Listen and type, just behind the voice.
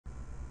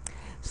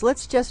So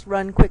let's just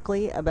run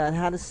quickly about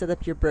how to set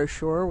up your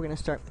brochure. We're going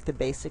to start with the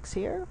basics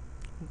here.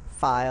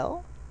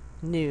 File,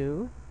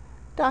 New,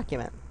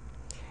 Document.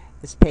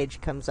 This page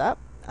comes up.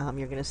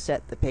 You're going to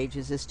set the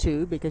pages as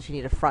 2 because you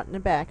need a front and a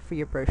back for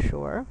your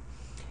brochure.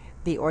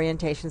 The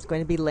orientation is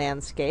going to be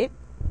landscape,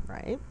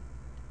 right?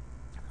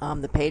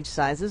 The page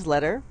size is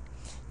letter.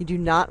 You do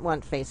not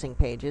want facing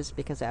pages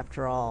because,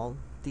 after all,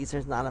 these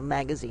are not a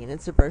magazine,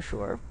 it's a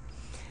brochure.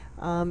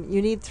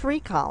 You need 3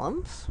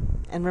 columns,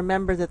 and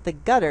remember that the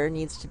gutter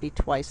needs to be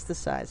twice the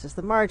size as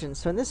the margin.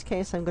 So in this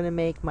case, I'm going to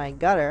make my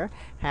gutter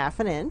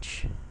 1/2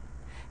 inch,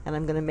 and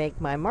I'm going to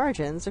make my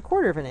margins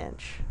 1/4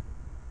 inch.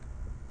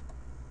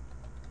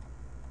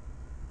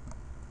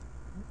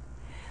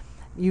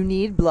 You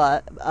need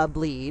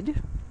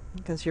bleed,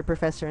 because your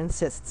professor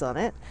insists on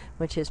it,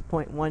 which is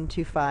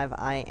 0.125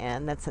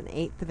 IN. That's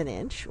 1/8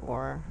 inch,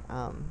 or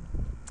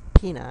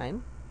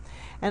P9.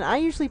 And I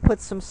usually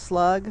put some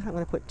slug. I'm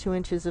going to put 2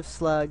 inches of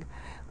slug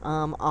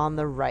on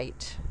the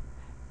right.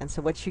 And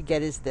so what you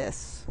get is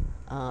this.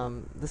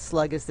 The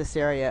slug is this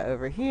area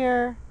over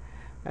here.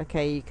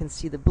 Okay, you can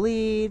see the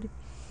bleed.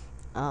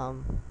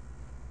 And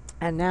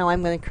now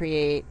I'm going to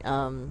create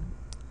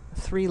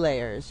 3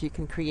 layers. You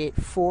can create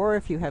 4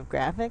 if you have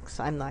graphics.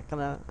 I'm not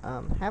going to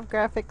have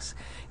graphics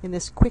in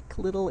this quick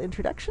little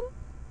introduction.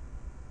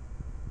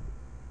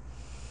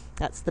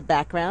 That's the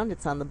background.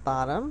 It's on the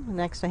bottom.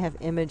 Next I have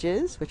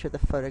images, which are the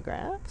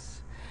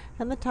photographs.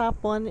 And the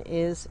top one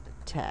is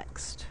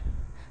text.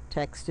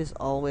 Text is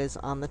always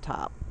on the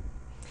top.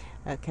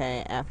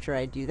 Okay, after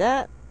I do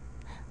that,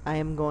 I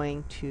am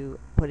going to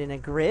put in a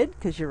grid,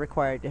 because you're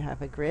required to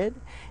have a grid.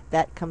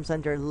 That comes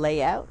under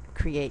Layout,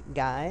 Create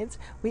Guides.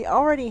 We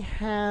already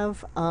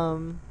have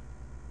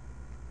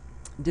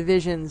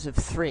divisions of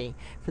 3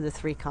 for the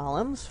 3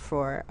 columns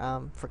for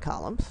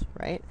columns,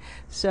 right?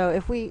 So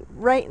if we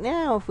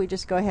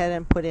just go ahead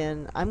and put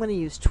in, I'm going to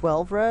use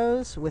 12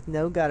 rows with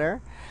no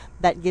gutter.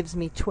 That gives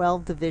me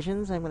 12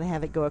 divisions. I'm going to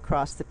have it go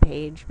across the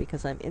page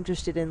because I'm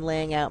interested in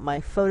laying out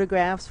my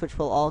photographs, which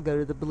will all go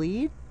to the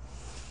bleed.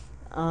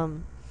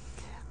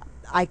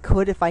 I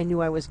could, if I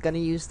knew I was going to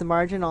use the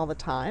margin all the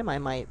time, I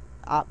might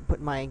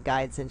put my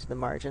guides into the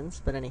margins,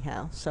 but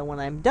anyhow. So when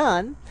I'm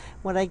done,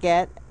 what I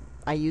get,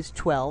 I use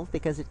 12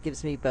 because it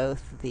gives me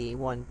both the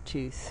 1,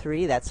 2,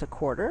 3, that's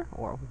 1/4,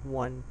 or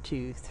 1,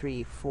 2,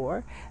 3,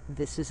 4.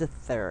 This is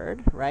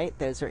 1/3, right?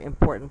 Those are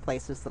important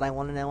places that I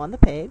want to know on the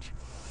page.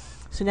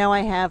 So now I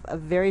have a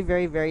very,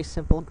 very, very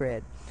simple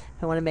grid.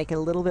 If I want to make it a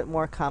little bit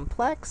more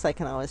complex, I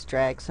can always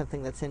drag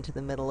something that's into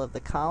the middle of the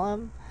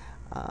column.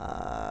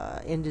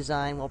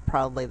 InDesign will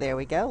probably, there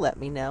we go, let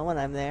me know when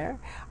I'm there.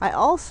 I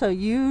also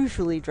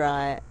usually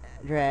drag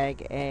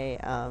a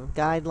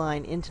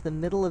guideline into the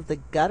middle of the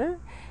gutter,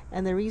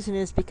 and the reason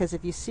is because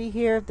if you see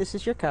here, this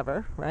is your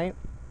cover, right?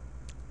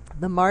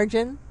 The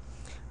margin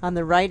on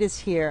the right is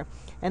here,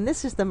 and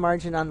this is the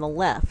margin on the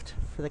left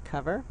for the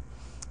cover.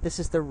 This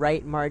is the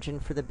right margin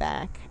for the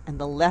back, and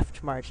the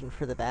left margin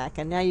for the back.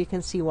 And now you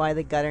can see why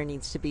the gutter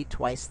needs to be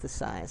twice the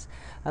size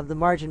of the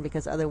margin,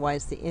 because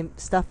otherwise the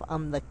stuff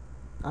on the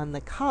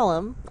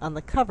column, on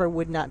the cover,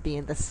 would not be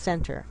in the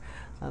center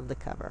of the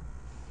cover.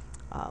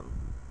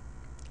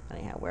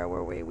 Anyhow, where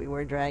were we? We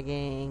were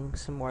dragging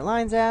some more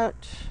lines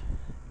out.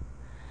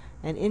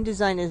 And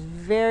InDesign is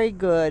very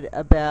good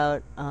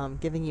about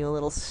giving you a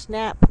little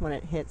snap when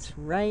it hits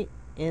right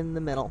in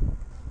the middle.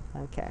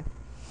 Okay.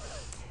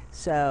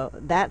 So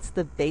that's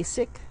the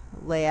basic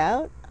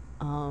layout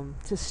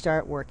to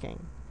start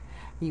working.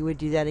 You would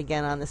do that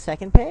again on the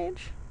second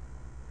page.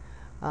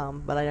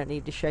 But I don't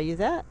need to show you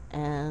that,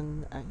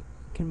 and I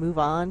can move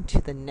on to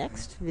the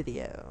next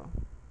video.